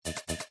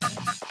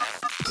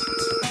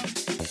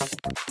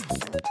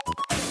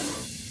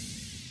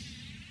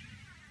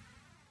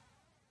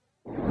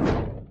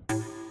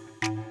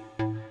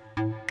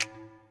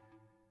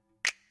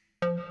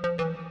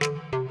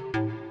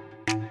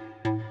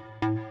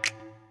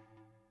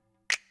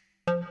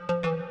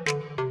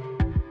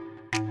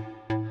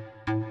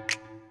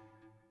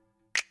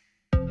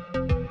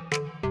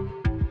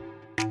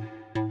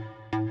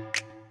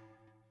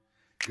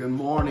Good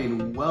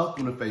morning.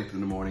 Welcome to Faith in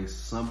the Morning.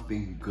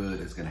 Something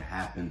good is going to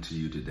happen to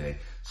you today.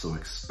 So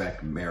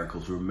expect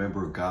miracles.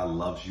 Remember, God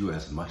loves you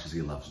as much as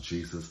he loves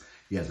Jesus.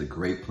 He has a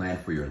great plan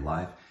for your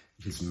life.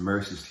 His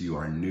mercies to you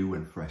are new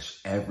and fresh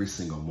every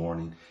single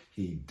morning.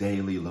 He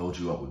daily loads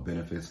you up with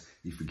benefits.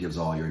 He forgives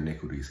all your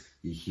iniquities.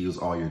 He heals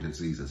all your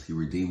diseases. He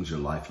redeems your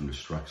life from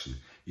destruction.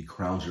 He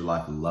crowns your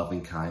life with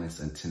loving kindness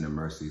and tender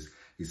mercies.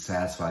 He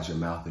satisfies your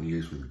mouth and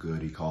ears with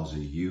good. He calls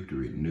your youth to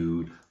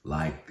renewed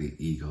like the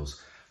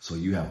eagles. So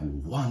you have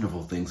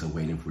wonderful things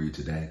awaiting for you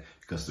today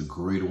because the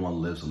greater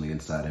one lives on the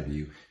inside of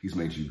you. He's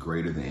made you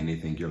greater than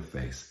anything you'll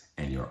face,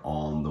 and you're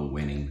on the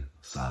winning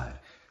side.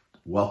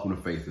 Welcome to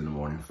Faith in the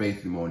Morning. Faith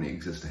in the Morning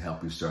exists to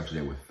help you start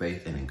your day with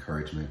faith and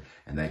encouragement,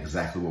 and that's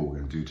exactly what we're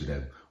going to do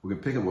today. We're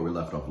going to pick up where we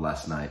left off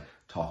last night,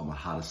 talking about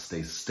how to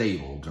stay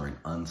stable during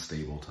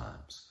unstable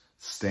times.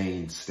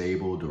 Staying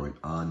stable during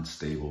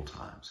unstable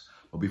times.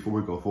 But before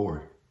we go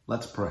forward,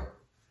 let's pray.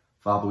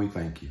 Father, we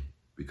thank you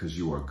because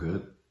you are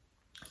good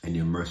and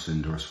your mercy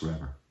endures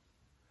forever.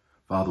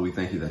 Father, we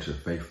thank you that you're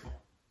faithful,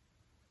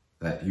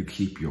 that you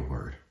keep your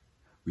word.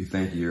 We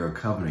thank you you're a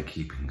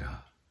covenant-keeping God.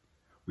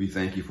 We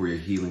thank you for your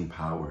healing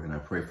power, and I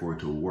pray for it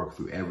to work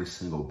through every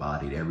single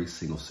body, every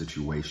single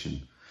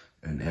situation,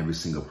 and every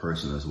single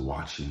person that's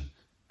watching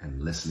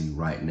and listening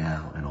right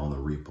now and on the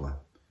replay.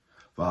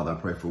 Father,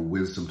 I pray for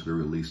wisdom to be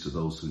released to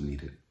those who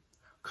need it,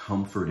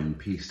 comfort and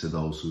peace to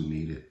those who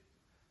need it,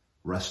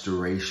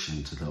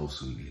 restoration to those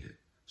who need it,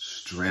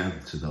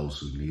 strength to those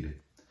who need it,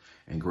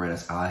 and grant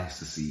us eyes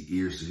to see,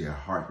 ears to hear,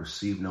 heart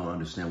receive, know, and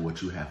understand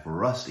what you have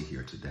for us to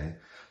hear today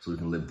so we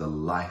can live the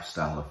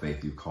lifestyle of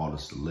faith you've called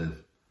us to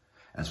live.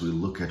 As we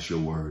look at your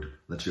word,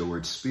 let your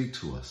word speak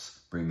to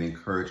us, bring the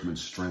encouragement,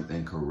 strength,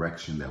 and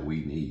correction that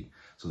we need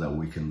so that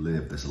we can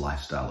live this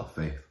lifestyle of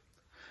faith.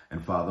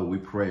 And Father, we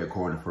pray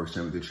according to 1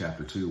 Timothy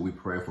chapter 2, we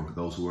pray for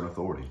those who are in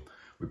authority.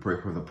 We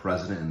pray for the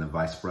president and the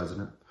vice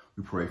president.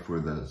 We pray for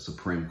the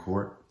Supreme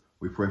Court.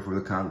 We pray for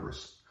the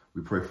Congress.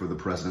 We pray for the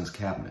president's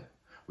cabinet.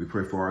 We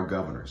pray for our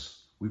governors.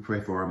 We pray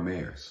for our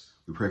mayors.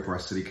 We pray for our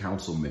city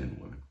council men and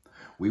women.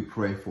 We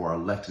pray for our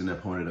elected and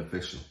appointed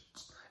officials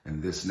in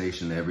this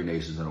nation and every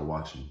nation that are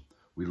watching.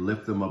 We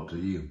lift them up to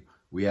you.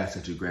 We ask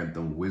that you grant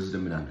them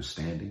wisdom and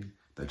understanding,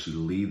 that you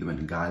lead them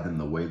and guide them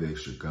the way they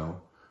should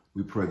go.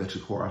 We pray that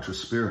you pour out your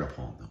spirit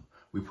upon them.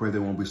 We pray they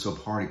won't be so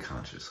party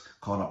conscious,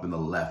 caught up in the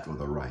left or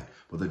the right,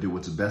 but they do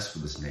what's best for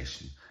this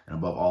nation, and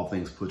above all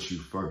things put you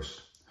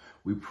first.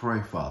 We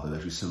pray, Father,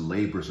 that you send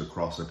laborers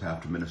across their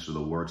path to minister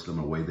the word to them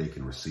in a way they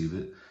can receive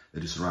it,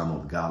 that you surround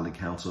them with godly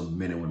counsel,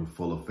 men and women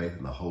full of faith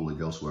in the Holy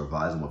Ghost who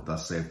advise them with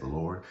thus saith the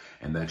Lord,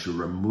 and that you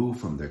remove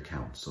from their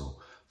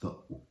counsel the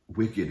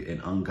wicked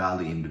and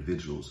ungodly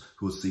individuals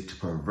who seek to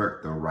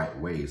pervert the right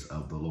ways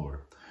of the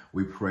Lord.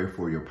 We pray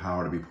for your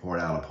power to be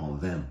poured out upon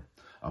them,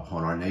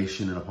 upon our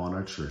nation, and upon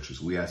our churches.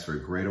 We ask for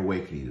a great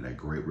awakening and a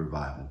great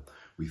revival.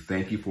 We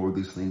thank you for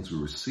these things. We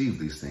receive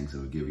these things,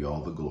 and we give you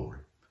all the glory.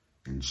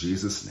 In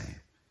Jesus' name,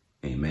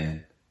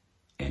 amen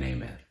and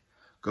amen.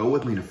 Go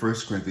with me to 1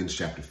 Corinthians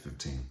chapter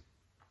 15.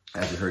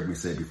 As you heard me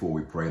say before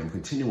we prayed, I'm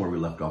continuing where we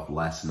left off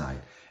last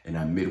night in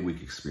our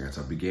midweek experience.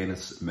 I began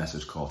a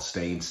message called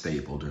Staying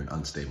Stable During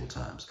Unstable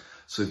Times.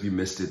 So if you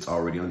missed it, it's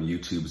already on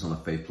YouTube. It's on the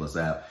Faith Plus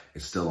app.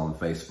 It's still on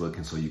Facebook,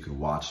 and so you can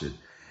watch it.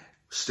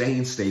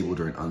 Staying stable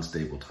during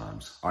unstable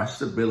times. Our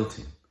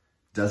stability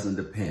doesn't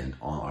depend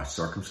on our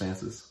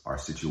circumstances, our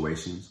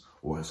situations,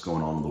 or what's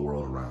going on in the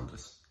world around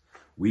us.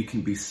 We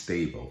can be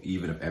stable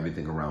even if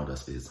everything around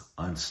us is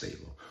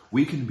unstable.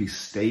 We can be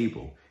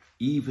stable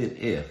even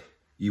if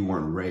you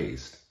weren't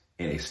raised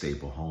in a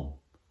stable home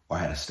or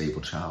had a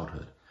stable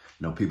childhood.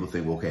 You know, people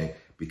think, well, okay,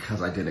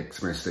 because I didn't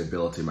experience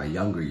stability in my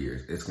younger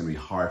years, it's going to be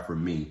hard for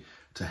me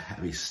to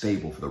be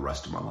stable for the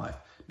rest of my life.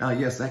 Now,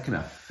 yes, that can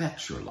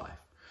affect your life.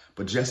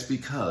 But just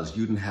because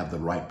you didn't have the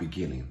right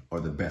beginning or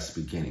the best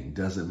beginning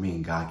doesn't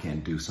mean God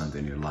can't do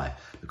something in your life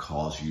to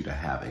cause you to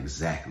have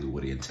exactly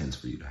what he intends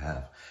for you to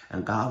have.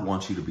 And God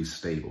wants you to be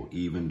stable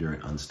even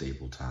during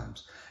unstable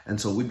times. And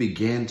so we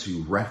began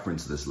to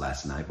reference this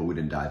last night, but we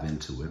didn't dive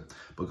into it.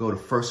 But go to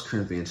 1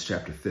 Corinthians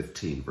chapter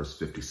 15, verse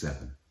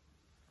 57.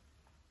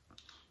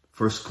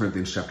 1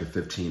 Corinthians chapter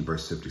 15,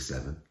 verse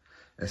 57.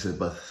 It says,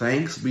 but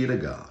thanks be to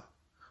God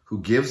who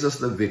gives us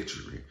the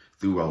victory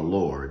through our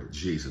Lord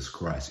Jesus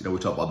Christ. You know, we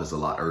talked about this a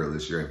lot earlier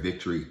this year.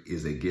 Victory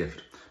is a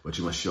gift, but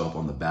you must show up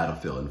on the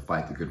battlefield and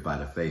fight the good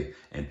fight of faith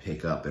and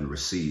pick up and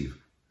receive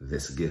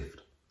this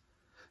gift.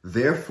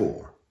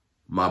 Therefore,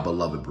 my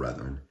beloved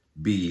brethren,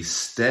 be ye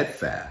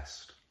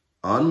steadfast,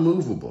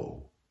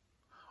 unmovable,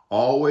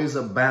 always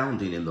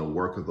abounding in the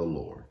work of the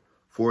Lord,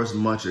 for as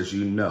much as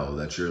you know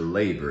that your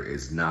labor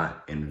is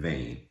not in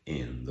vain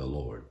in the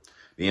Lord.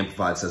 The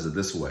Amplified says it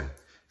this way.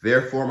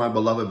 Therefore, my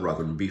beloved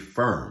brethren, be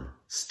firm,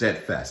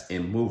 steadfast,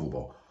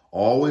 immovable,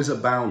 always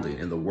abounding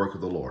in the work of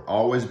the Lord,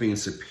 always being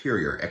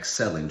superior,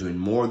 excelling, doing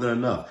more than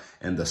enough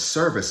in the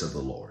service of the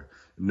Lord,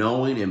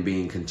 knowing and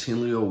being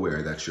continually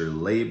aware that your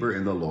labor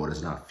in the Lord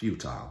is not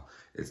futile,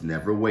 it's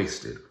never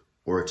wasted,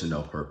 or to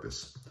no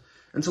purpose.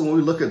 And so when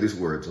we look at these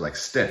words like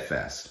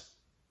steadfast,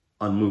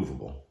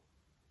 unmovable,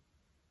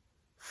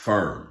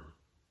 firm.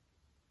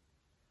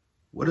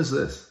 What is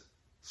this?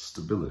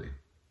 Stability.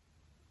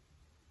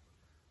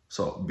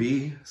 So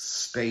be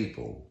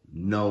stable,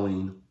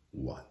 knowing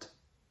what?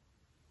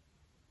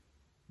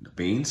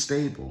 Being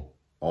stable,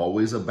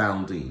 always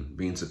abounding,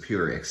 being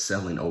superior,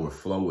 excelling,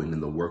 overflowing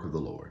in the work of the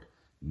Lord,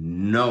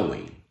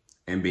 knowing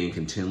and being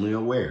continually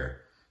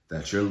aware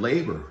that your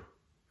labor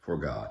for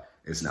God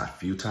is not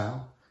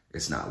futile,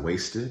 it's not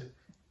wasted,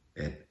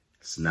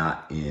 it's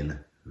not in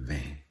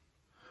vain.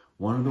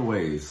 One of the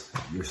ways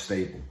you're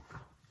stable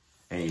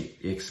and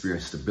you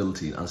experience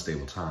stability in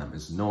unstable time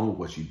is knowing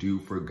what you do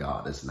for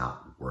God is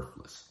not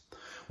worthless.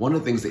 One of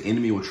the things the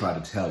enemy will try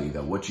to tell you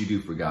that what you do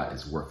for God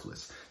is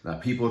worthless. Now,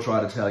 people try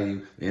to tell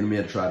you, the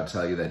enemy will try to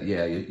tell you that,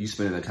 yeah, you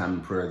spending that time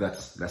in prayer,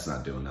 that's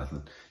not doing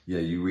nothing. Yeah,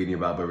 you reading your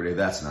Bible every day,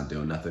 that's not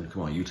doing nothing.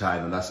 Come on, you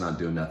tithing, that's not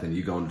doing nothing.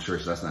 You going to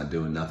church, that's not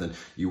doing nothing.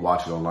 You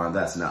watch it online,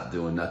 that's not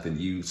doing nothing.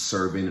 You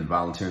serving and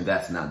volunteering,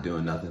 that's not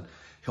doing nothing.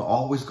 He'll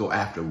always go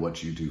after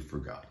what you do for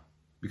God,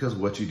 because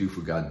what you do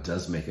for God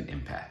does make an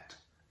impact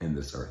in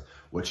this earth.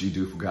 What you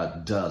do for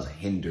God does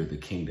hinder the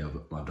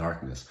kingdom of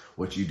darkness.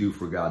 What you do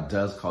for God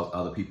does cause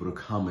other people to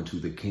come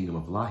into the kingdom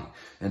of light.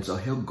 And so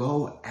he'll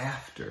go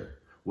after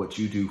what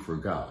you do for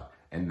God,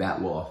 and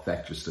that will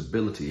affect your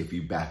stability if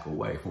you back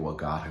away from what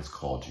God has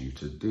called you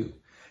to do.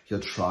 He'll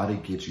try to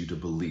get you to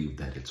believe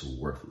that it's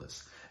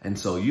worthless. And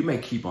so you may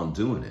keep on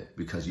doing it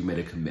because you made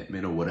a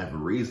commitment or whatever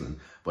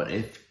reason, but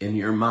if in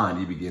your mind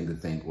you begin to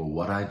think, well,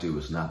 what I do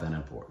is not that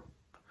important.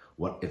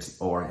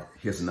 Or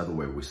here's another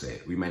way we say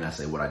it. We may not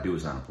say what I do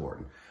is not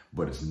important,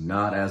 but it's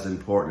not as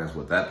important as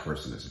what that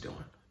person is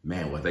doing.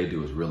 Man, what they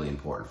do is really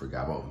important for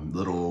God. But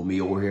little old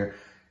me over here,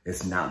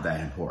 it's not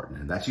that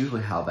important. And that's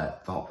usually how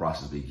that thought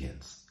process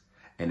begins.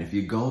 And if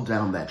you go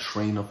down that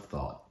train of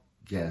thought,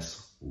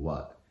 guess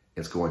what?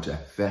 It's going to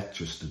affect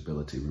your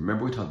stability.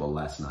 Remember we talked about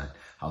last night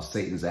how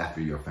Satan's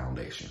after your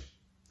foundation.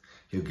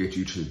 He'll get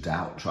you to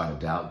try to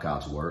doubt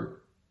God's word.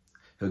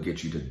 He'll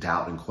get you to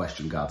doubt and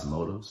question God's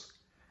motives.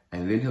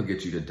 And then he'll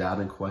get you to doubt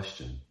and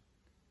question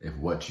if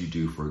what you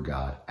do for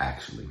God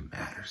actually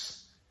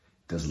matters.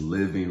 Does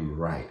living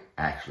right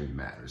actually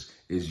matters?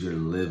 Is your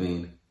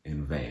living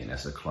in vain,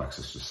 as the Clark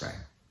sisters sang?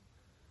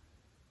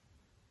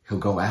 He'll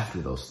go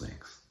after those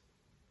things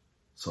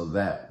so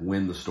that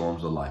when the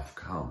storms of life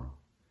come,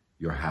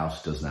 your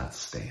house does not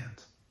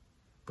stand,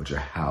 but your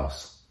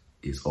house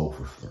is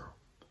overthrown.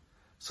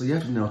 So you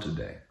have to know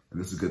today, and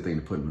this is a good thing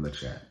to put in the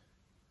chat,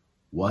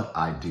 what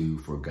I do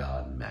for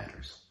God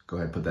matters. Go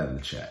ahead and put that in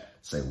the chat.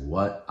 Say,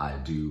 what I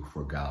do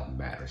for God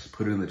matters.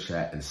 Put it in the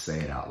chat and say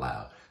it out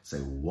loud. Say,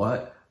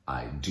 what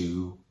I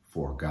do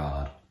for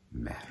God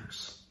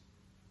matters.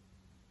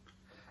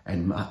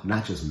 And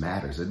not just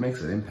matters, it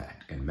makes an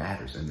impact and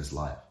matters in this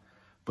life.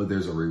 But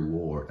there's a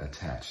reward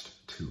attached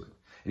to it.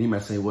 And you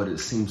might say, well, it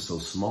seems so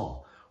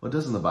small. Well,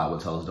 doesn't the Bible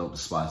tell us don't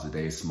despise the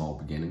day's small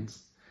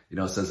beginnings? You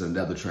know, it says in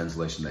another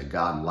translation that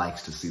God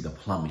likes to see the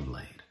plumbing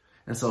laid.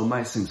 And so it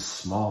might seem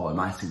small, it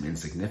might seem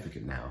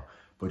insignificant now,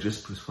 but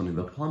just putting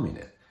the plumbing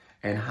in.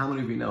 And how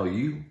many of you know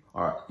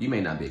you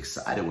may not be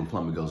excited when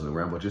plumbing goes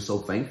around, but you're so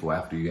thankful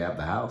after you have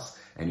the house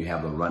and you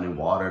have the running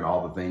water and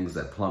all the things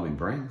that plumbing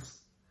brings.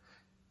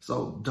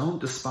 So don't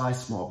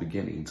despise small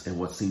beginnings and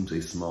what seems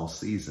a small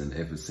season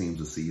if it seems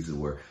a season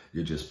where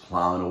you're just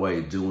plowing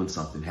away, doing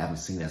something, haven't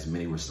seen as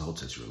many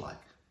results as you like.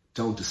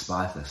 Don't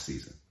despise that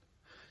season.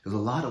 There's a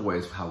lot of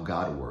ways how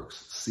God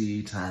works,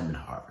 seed time and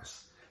harvest.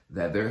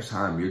 That there's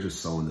time you're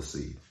just sowing the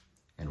seed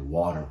and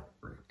watering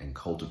and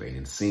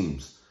cultivating. It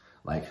seems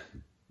like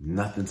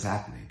nothing's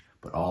happening,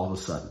 but all of a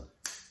sudden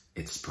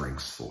it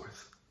springs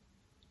forth.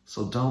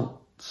 So don't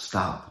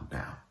stop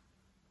now.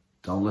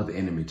 Don't let the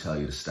enemy tell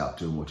you to stop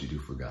doing what you do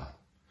for God.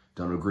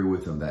 Don't agree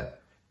with him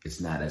that it's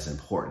not as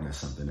important as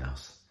something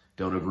else.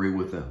 Don't agree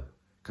with him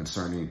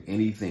concerning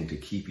anything to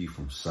keep you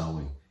from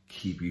sowing,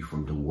 keep you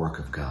from the work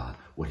of God,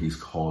 what he's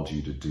called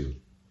you to do.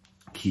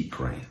 Keep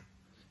praying,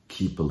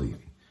 keep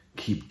believing,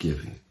 keep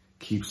giving,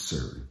 keep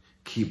serving,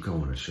 keep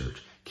going to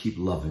church, keep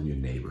loving your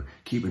neighbor,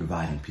 keep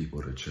inviting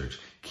people to church,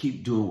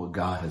 keep doing what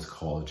God has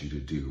called you to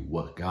do.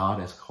 What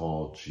God has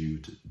called you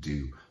to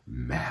do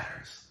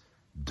matters.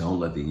 Don't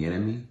let the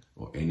enemy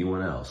or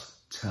anyone else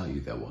tell you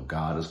that what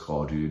God has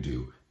called you to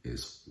do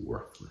is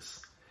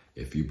worthless.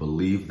 If you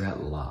believe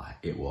that lie,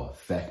 it will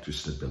affect your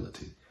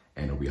stability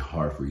and it'll be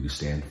hard for you to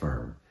stand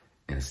firm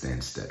and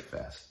stand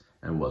steadfast.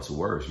 And what's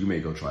worse, you may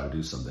go try to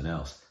do something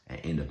else and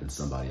end up in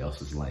somebody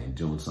else's lane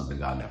doing something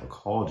God never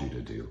called you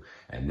to do.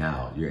 And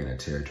now you're in a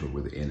territory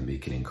where the enemy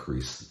can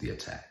increase the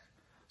attack.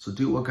 So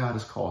do what God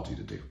has called you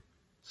to do.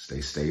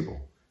 Stay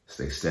stable,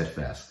 stay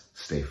steadfast,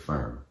 stay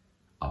firm,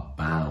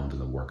 abound in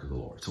the work of the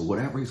Lord. So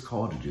whatever he's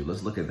called you to do,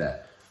 let's look at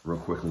that real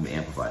quickly and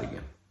amplify it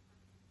again.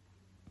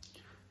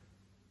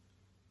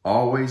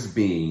 Always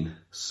being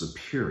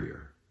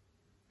superior,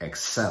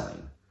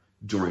 excelling,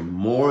 doing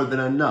more than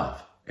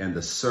enough in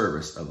the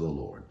service of the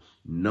Lord,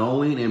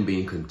 knowing and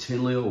being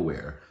continually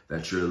aware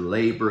that your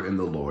labor in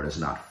the Lord is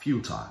not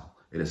futile,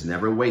 it is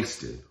never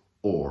wasted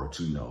or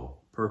to no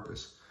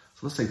purpose.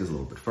 So let's take this a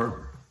little bit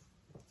further.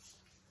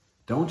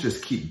 Don't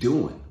just keep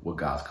doing what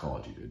God's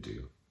called you to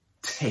do.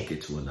 Take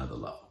it to another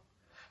level.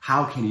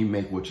 How can you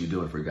make what you're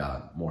doing for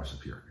God more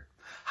superior?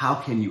 How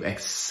can you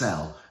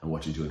excel in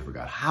what you're doing for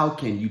God? How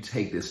can you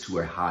take this to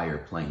a higher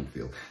playing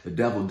field? The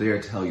devil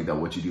dare tell you that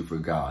what you do for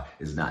God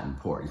is not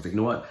important. He's like,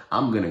 you know what?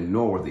 I'm going to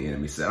ignore what the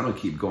enemy said. I'm going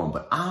to keep going,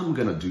 but I'm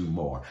going to do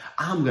more.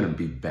 I'm going to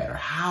be better.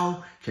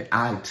 How can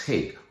I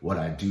take what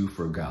I do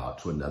for God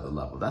to another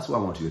level? That's what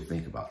I want you to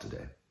think about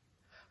today.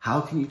 How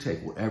can you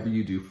take whatever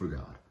you do for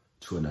God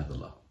to another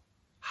level?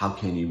 How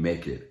can you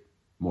make it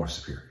more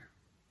superior?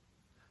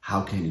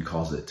 How can you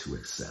cause it to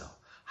excel?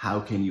 How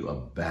can you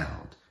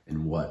abound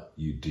in what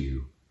you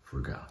do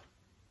for God?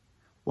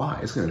 Why?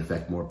 It's going to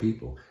affect more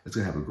people. It's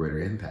going to have a greater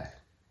impact.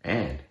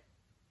 And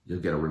you'll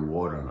get a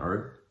reward on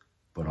earth,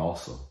 but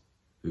also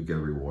you'll get a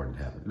reward in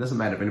heaven. It doesn't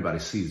matter if anybody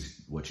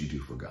sees what you do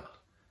for God.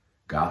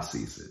 God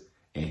sees it.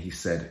 And he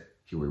said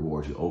he'll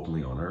reward you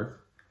openly on earth.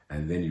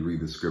 And then you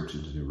read the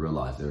scriptures and you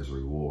realize there's a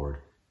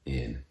reward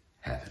in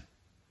heaven.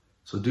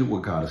 So do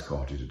what God has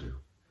called you to do.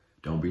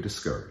 Don't be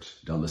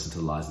discouraged. Don't listen to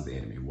the lies of the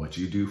enemy. What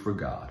you do for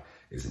God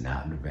is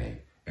not in vain.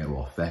 It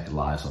will affect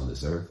lives on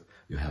this earth.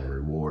 You'll have a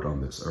reward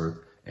on this earth,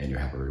 and you'll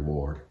have a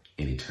reward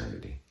in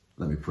eternity.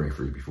 Let me pray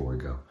for you before we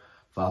go.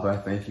 Father, I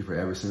thank you for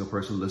every single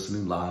person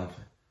listening live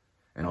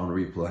and on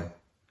replay.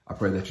 I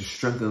pray that you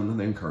strengthen them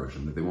and encourage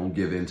them, that they won't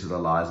give in to the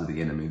lies of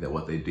the enemy, that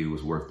what they do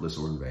is worthless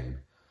or in vain,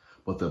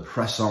 but they'll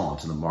press on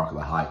to the mark of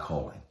the high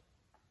calling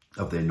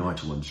of the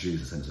anointed one,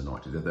 Jesus and his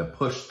anointed, that they'll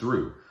push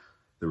through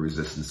the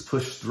resistance,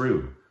 push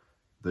through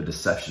the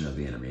deception of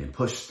the enemy, and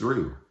push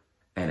through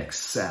and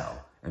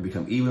excel and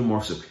become even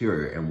more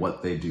superior in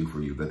what they do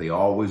for you, that they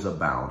always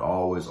abound,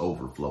 always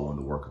overflow in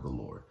the work of the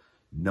Lord,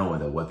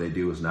 knowing that what they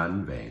do is not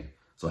in vain.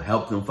 So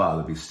help them,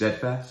 Father, be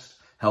steadfast,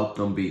 help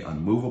them be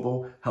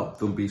unmovable, help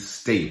them be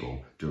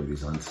stable during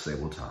these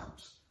unstable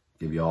times.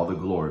 Give you all the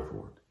glory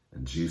for it.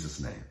 In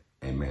Jesus' name,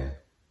 amen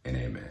and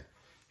amen.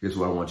 Here's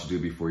what I want you to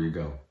do before you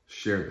go.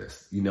 Share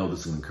this. You know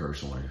this will encourage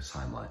someone in your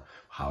timeline.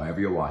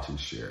 However you're watching,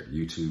 share it.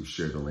 YouTube,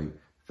 share the link.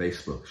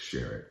 Facebook,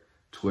 share it.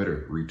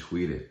 Twitter,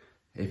 retweet it.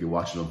 If you're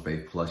watching on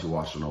Faith Plus, you're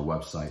watching on our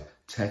website,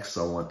 text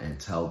someone and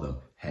tell them,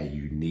 hey,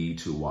 you need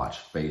to watch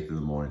Faith in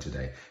the Morning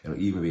today. It'll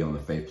even be on the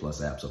Faith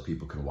Plus app so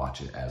people can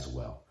watch it as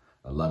well.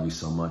 I love you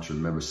so much.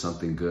 Remember,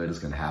 something good is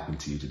going to happen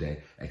to you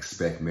today.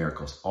 Expect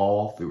miracles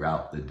all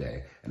throughout the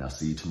day. And I'll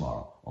see you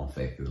tomorrow on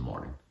Faith in the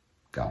Morning.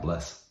 God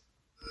bless.